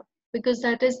paragraph, because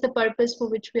that is the purpose for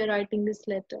which we are writing this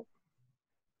letter.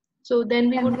 So then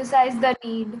we would emphasize the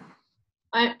need.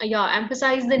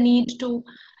 emphasize the need to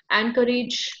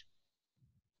encourage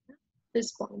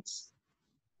these points.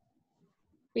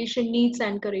 Patient needs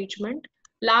encouragement.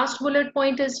 Last bullet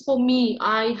point is for me.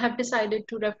 I have decided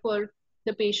to refer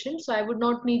the patient, so I would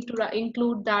not need to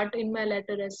include that in my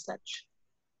letter as such.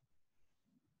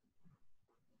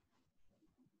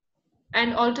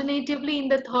 And alternatively, in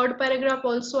the third paragraph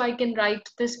also I can write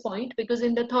this point, because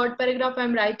in the third paragraph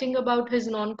I'm writing about his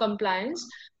non-compliance.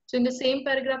 So in the same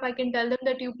paragraph I can tell them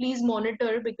that you please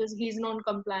monitor because he's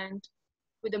non-compliant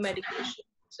with the medication.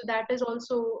 So that is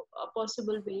also a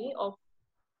possible way of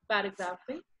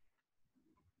paragraphing.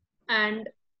 And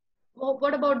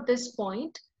what about this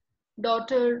point?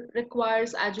 Daughter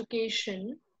requires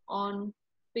education on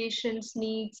patient's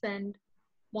needs and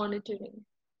monitoring.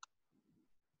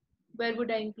 Where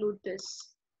would I include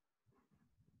this?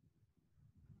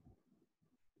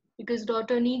 Because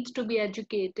daughter needs to be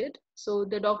educated. So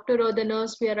the doctor or the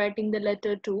nurse we are writing the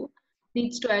letter to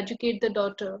needs to educate the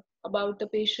daughter about the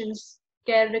patient's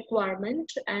care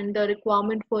requirement and the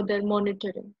requirement for their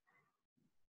monitoring.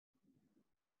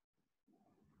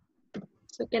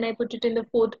 So can I put it in the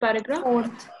fourth paragraph?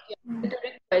 Fourth. With a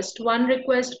request. One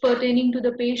request pertaining to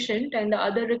the patient and the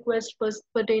other request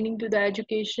pertaining to the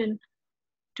education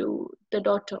to the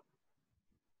daughter.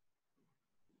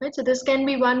 Right, so this can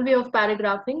be one way of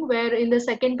paragraphing, where in the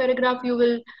second paragraph you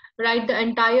will write the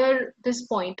entire this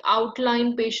point,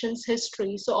 outline patient's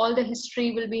history. So all the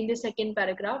history will be in the second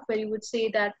paragraph, where you would say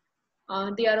that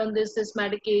they are on this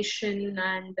medication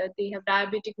and they have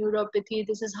diabetic neuropathy.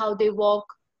 This is how they walk,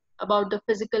 about the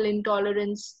physical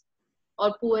intolerance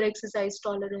or poor exercise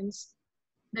tolerance.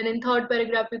 Then in third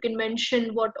paragraph you can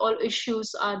mention what all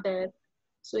issues are there.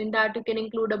 So in that you can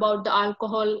include about the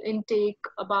alcohol intake,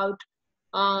 about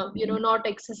not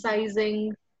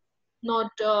exercising,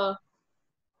 not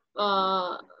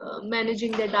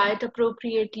managing their diet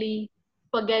appropriately,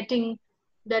 forgetting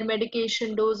their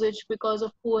medication dosage because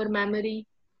of poor memory.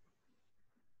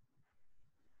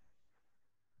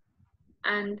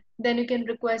 And then you can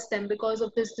request them, because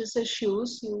of this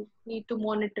issues, you need to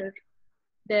monitor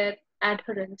their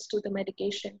adherence to the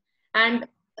medication. And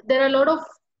there are a lot of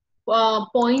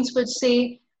points which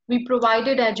say we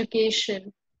provided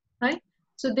education, right?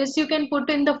 So this you can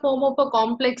put in the form of a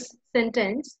complex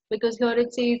sentence, because here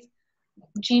it says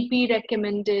GP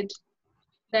recommended.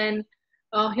 Then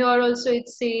here also it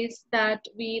says that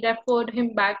we referred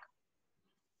him back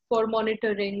for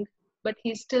monitoring, but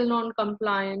he's still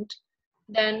non-compliant.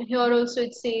 Then here also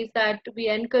it says that we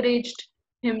encouraged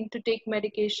him to take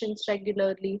medications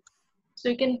regularly. So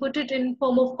you can put it in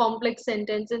form of complex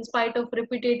sentence in spite of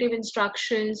repetitive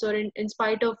instructions, or in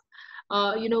spite of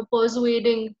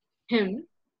persuading him,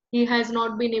 he has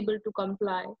not been able to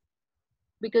comply,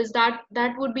 because that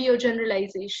would be your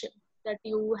generalization, that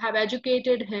you have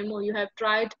educated him or you have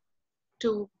tried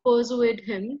to persuade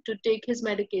him to take his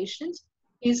medications,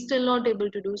 he's still not able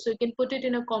to do. So you can put it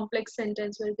in a complex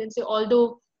sentence where you can say,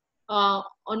 although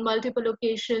on multiple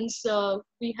occasions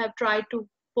we have tried to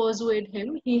persuade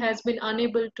him, he has been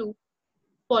unable to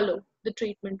follow the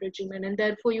treatment regimen, and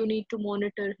therefore you need to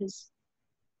monitor his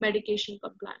medication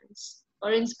compliance.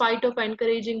 Or in spite of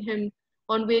encouraging him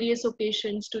on various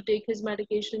occasions to take his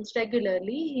medications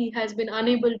regularly, he has been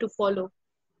unable to follow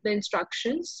the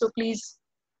instructions. So please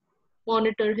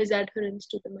monitor his adherence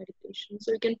to the medication.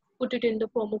 So you can put it in the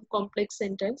form of complex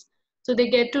sentence. So they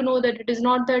get to know that it is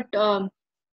not that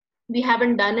we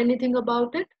haven't done anything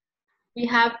about it. We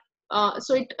have,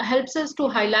 so it helps us to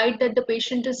highlight that the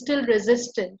patient is still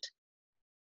resistant.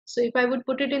 So if I would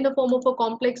put it in the form of a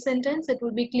complex sentence, it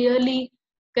would be clearly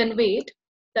conveyed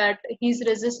that he's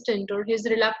resistant or he's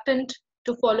reluctant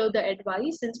to follow the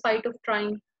advice in spite of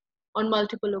trying on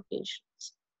multiple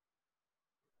occasions.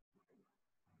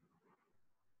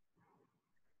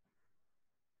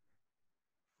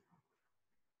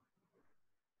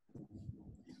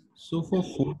 So for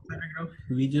fourth paragraph,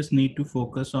 we just need to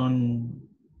focus on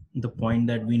the point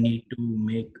that we need to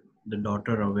make the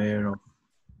daughter aware of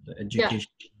the education.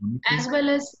 As well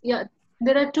as,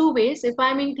 there are two ways. If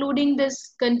I'm including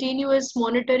this continuous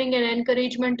monitoring and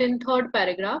encouragement in third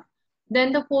paragraph,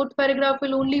 then the fourth paragraph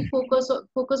will only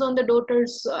focus on the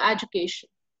daughter's education.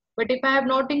 But if I have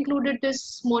not included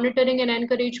this monitoring and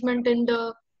encouragement in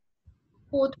the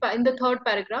third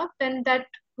paragraph, then that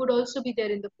would also be there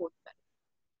in the fourth paragraph.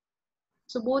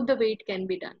 So both the way it can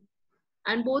be done,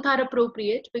 and both are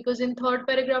appropriate, because in third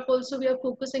paragraph also we are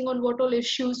focusing on what all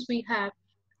issues we have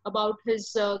about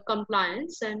his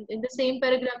compliance, and in the same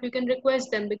paragraph you can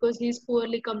request them, because he is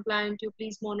poorly compliant, you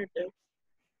please monitor.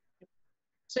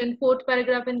 So in fourth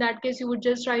paragraph, in that case, you would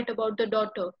just write about the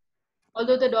daughter.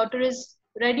 Although the daughter is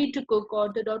ready to cook,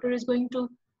 or the daughter is going to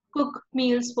cook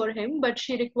meals for him, but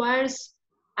she requires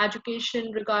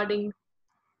education regarding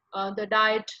the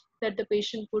diet that the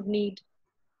patient would need,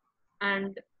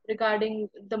 and regarding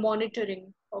the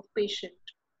monitoring of patient,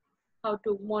 how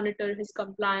to monitor his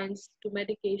compliance to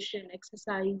medication,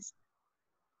 exercise,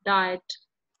 diet.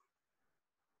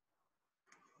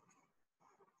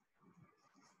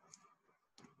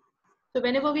 So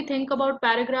whenever we think about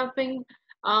paragraphing,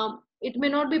 it may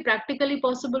not be practically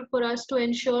possible for us to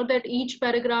ensure that each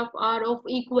paragraph are of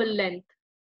equal length,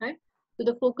 right? So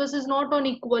the focus is not on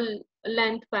equal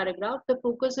length paragraph. The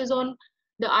focus is on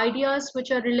the ideas which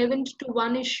are relevant to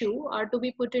one issue are to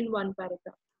be put in one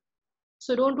paragraph.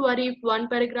 So don't worry if one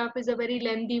paragraph is a very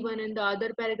lengthy one and the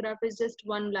other paragraph is just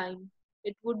one line.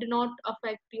 It would not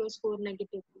affect your score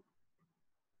negatively.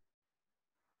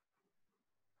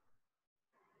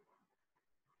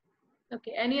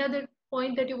 Okay, any other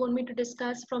point that you want me to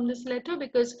discuss from this letter?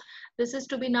 Because this is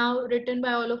to be now written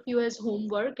by all of you as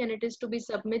homework, and it is to be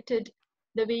submitted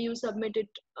the way you submit it,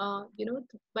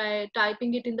 by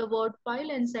typing it in the Word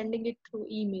file and sending it through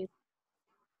email.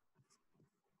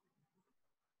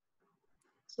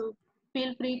 So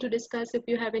feel free to discuss if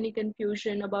you have any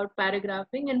confusion about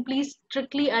paragraphing, and please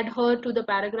strictly adhere to the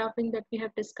paragraphing that we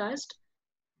have discussed.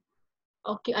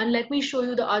 Okay, and let me show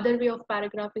you the other way of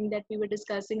paragraphing that we were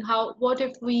discussing. What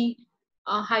if we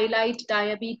highlight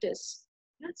diabetes?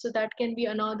 Yeah, so that can be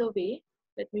another way.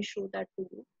 Let me show that to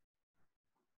you.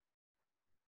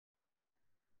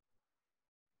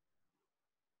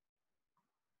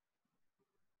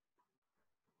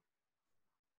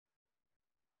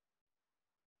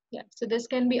 Yeah, so this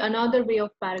can be another way of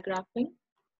paragraphing,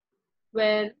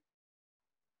 where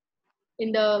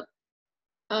in the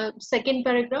second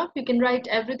paragraph, you can write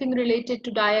everything related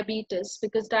to diabetes,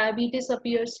 because diabetes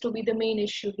appears to be the main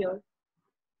issue here.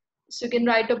 So you can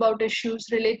write about issues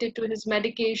related to his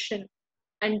medication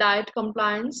and diet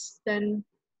compliance, then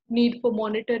need for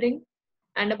monitoring,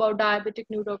 and about diabetic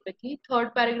neuropathy.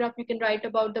 Third paragraph, you can write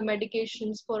about the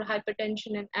medications for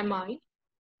hypertension and MI,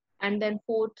 and then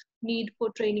fourth, need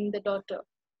for training the daughter.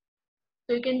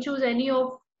 So you can choose any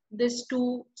of these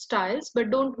two styles, but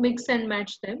don't mix and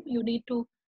match them. You need to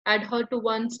adhere to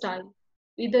one style.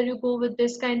 Either you go with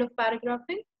this kind of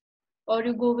paragraphing, or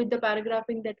you go with the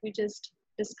paragraphing that we just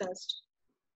discussed.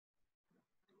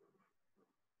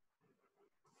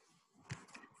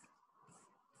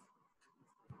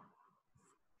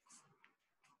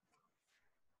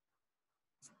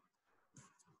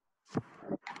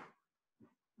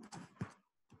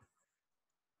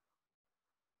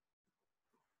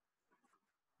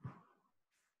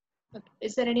 Okay.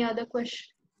 Is there any other question?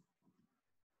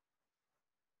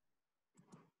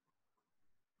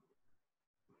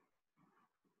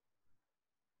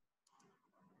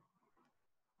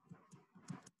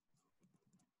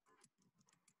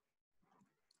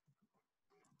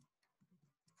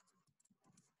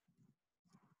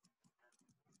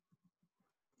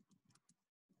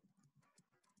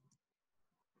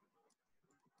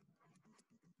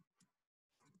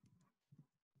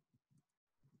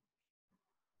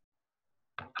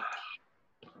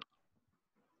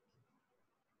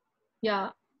 Yeah,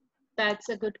 that's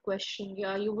a good question.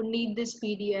 Yeah, you would need this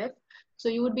PDF. So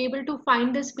you would be able to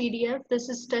find this PDF. This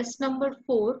is test number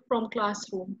 4 from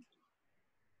classroom.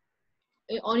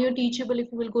 On your Teachable, if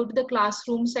you will go to the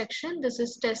classroom section, this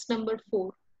is test number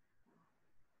 4.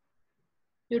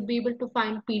 You'd be able to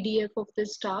find PDF of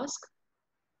this task.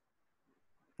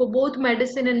 For both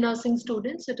medicine and nursing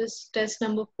students, it is test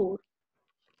number 4.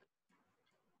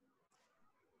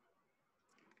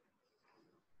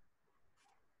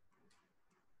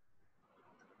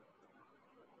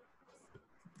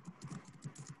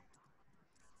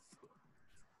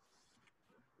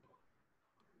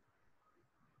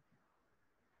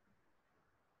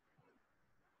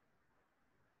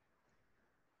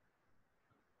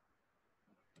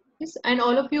 Yes, and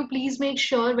all of you, please make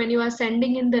sure when you are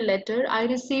sending in the letter, I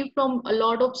receive from a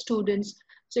lot of students.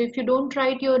 So if you don't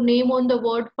write your name on the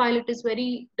Word file, it is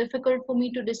very difficult for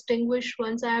me to distinguish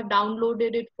once I have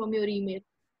downloaded it from your email.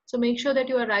 So make sure that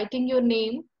you are writing your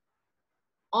name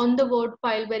on the Word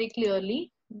file very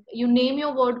clearly. You name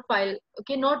your Word file,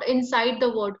 okay, not inside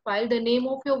the Word file. The name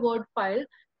of your Word file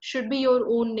should be your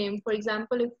own name. For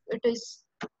example, if it is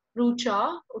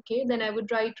Rucha, okay, then I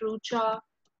would write Rucha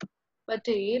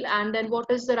Patel, and then what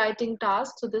is the writing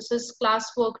task? So this is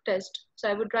classwork test. So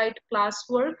I would write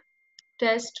classwork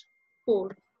test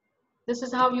 4. This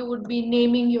is how you would be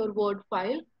naming your Word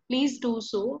file. Please do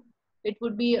so. It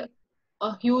would be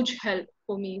a huge help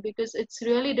for me because it's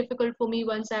really difficult for me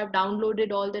once I have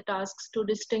downloaded all the tasks to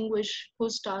distinguish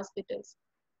whose task it is.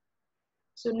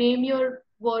 So name your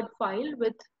Word file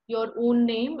with your own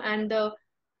name and the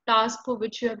task for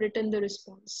which you have written the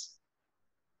response.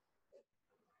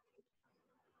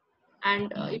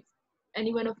 And if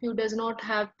any one of you does not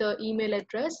have the email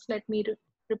address, let me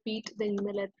repeat the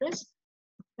email address: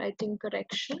 writing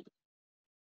correction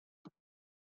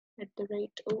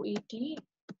 @OET.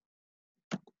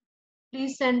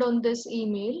 Please send on this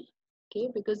email, okay,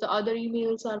 because the other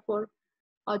emails are for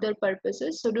other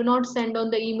purposes. So do not send on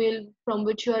the email from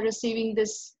which you are receiving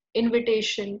this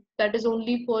invitation. That is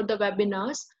only for the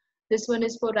webinars. This one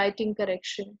is for writing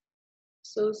correction.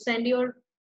 So send your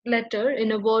letter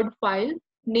in a Word file,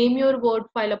 name your Word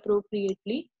file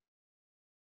appropriately,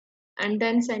 and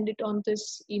then send it on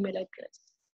this email address.